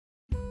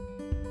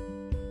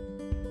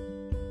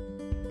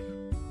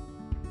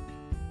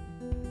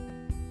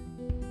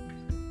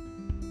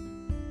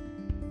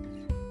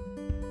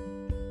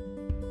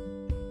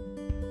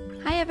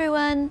Hi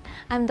everyone,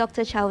 I'm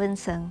Dr. Chelvin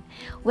Sng.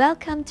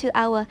 Welcome to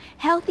our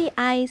Healthy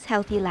Eyes,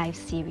 Healthy Life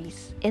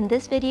series. In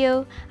this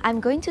video,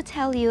 I'm going to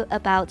tell you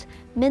about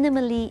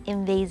minimally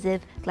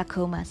invasive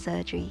glaucoma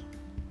surgery.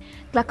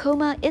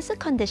 Glaucoma is a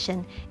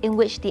condition in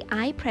which the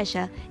eye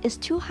pressure is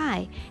too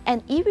high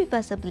and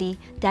irreversibly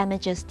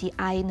damages the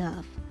eye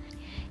nerve.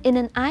 In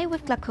an eye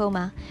with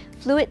glaucoma,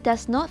 fluid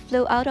does not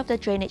flow out of the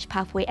drainage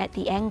pathway at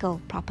the angle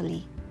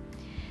properly.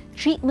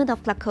 Treatment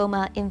of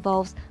glaucoma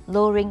involves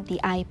lowering the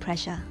eye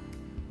pressure.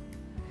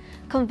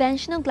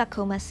 Conventional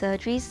glaucoma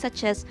surgeries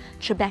such as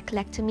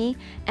trabeculectomy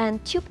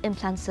and tube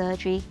implant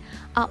surgery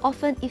are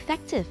often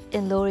effective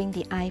in lowering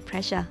the eye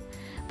pressure,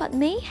 but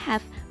may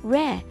have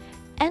rare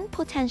and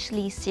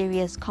potentially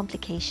serious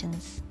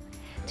complications.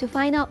 To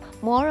find out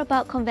more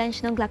about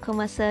conventional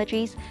glaucoma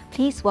surgeries,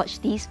 please watch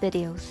these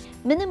videos.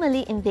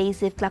 Minimally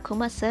invasive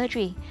glaucoma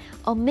surgery,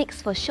 or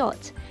MIGS for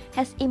short,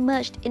 has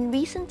emerged in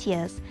recent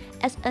years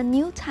as a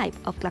new type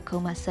of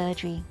glaucoma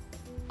surgery.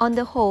 On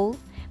the whole,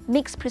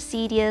 MIGS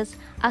procedures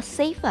are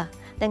safer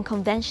than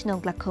conventional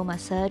glaucoma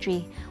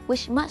surgery,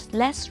 with much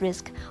less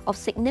risk of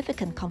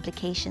significant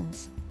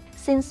complications.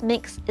 Since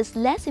MIGS is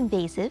less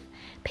invasive,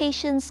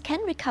 patients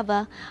can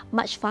recover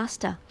much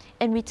faster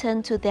and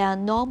return to their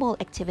normal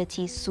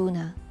activities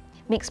sooner.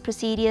 MIGS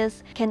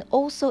procedures can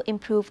also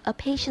improve a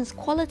patient's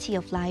quality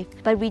of life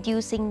by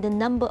reducing the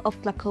number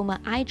of glaucoma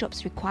eye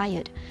drops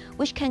required,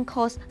 which can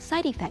cause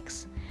side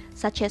effects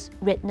such as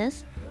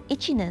redness,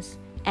 itchiness,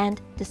 and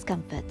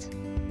discomfort.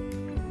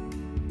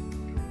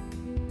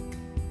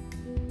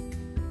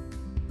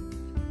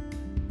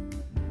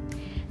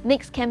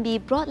 MIGS can be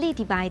broadly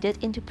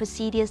divided into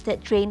procedures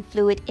that drain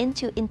fluid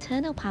into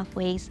internal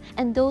pathways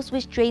and those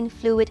which drain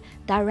fluid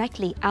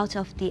directly out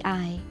of the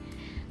eye.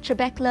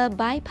 Trabecular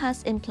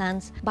bypass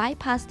implants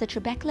bypass the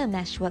trabecular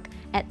meshwork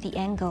at the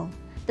angle,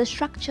 the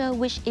structure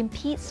which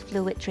impedes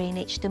fluid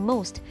drainage the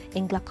most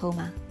in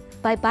glaucoma.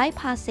 By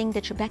bypassing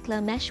the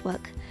trabecular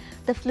meshwork,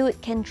 the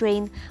fluid can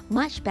drain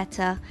much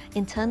better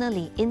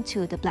internally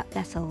into the blood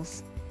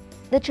vessels.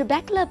 The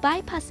trabecular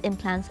bypass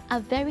implants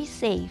are very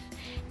safe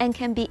and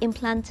can be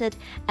implanted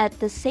at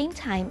the same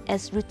time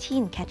as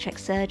routine cataract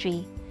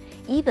surgery,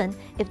 even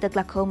if the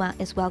glaucoma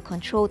is well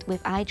controlled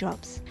with eye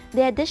drops.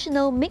 The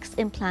additional MIGS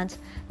implant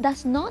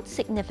does not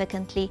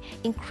significantly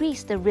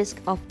increase the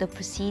risk of the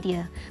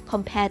procedure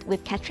compared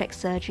with cataract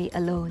surgery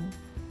alone.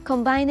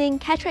 Combining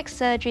cataract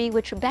surgery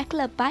with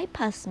trabecular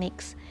bypass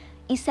MIGS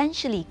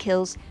essentially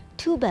kills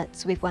two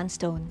birds with one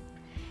stone,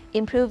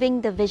 improving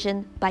the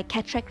vision by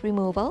cataract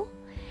removal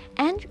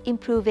and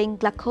improving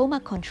glaucoma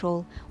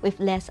control with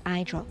less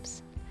eye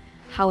drops.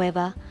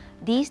 However,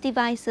 these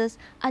devices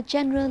are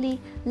generally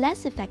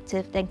less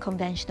effective than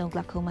conventional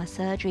glaucoma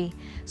surgery,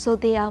 so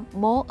they are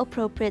more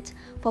appropriate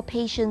for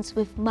patients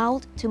with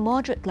mild to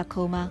moderate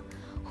glaucoma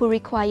who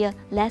require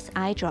less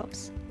eye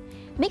drops.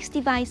 MIGS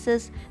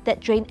devices that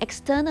drain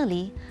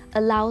externally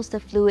allows the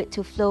fluid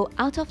to flow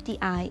out of the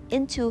eye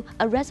into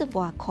a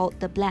reservoir called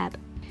the bleb.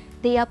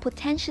 They are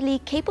potentially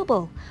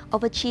capable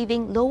of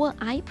achieving lower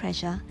eye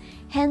pressure,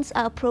 hence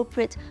are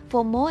appropriate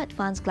for more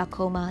advanced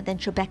glaucoma than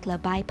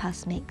trabecular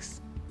bypass MIGS.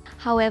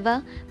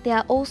 However, they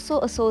are also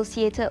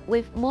associated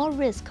with more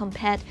risk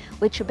compared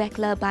with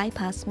trabecular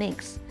bypass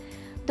MIGS,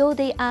 though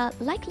they are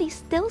likely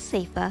still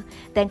safer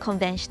than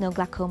conventional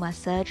glaucoma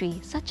surgery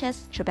such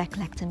as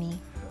trabeculectomy.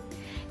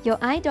 Your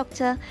eye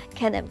doctor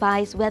can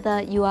advise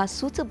whether you are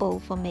suitable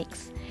for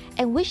MIGS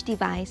and which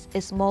device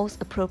is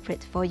most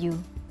appropriate for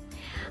you.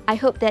 I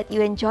hope that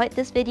you enjoyed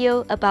this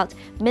video about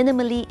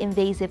minimally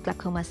invasive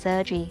glaucoma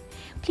surgery.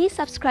 Please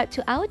subscribe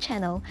to our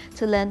channel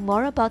to learn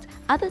more about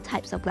other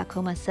types of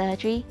glaucoma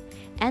surgery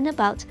and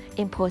about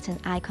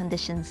important eye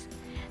conditions.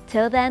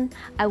 Till then,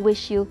 I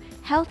wish you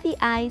healthy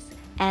eyes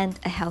and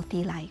a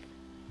healthy life.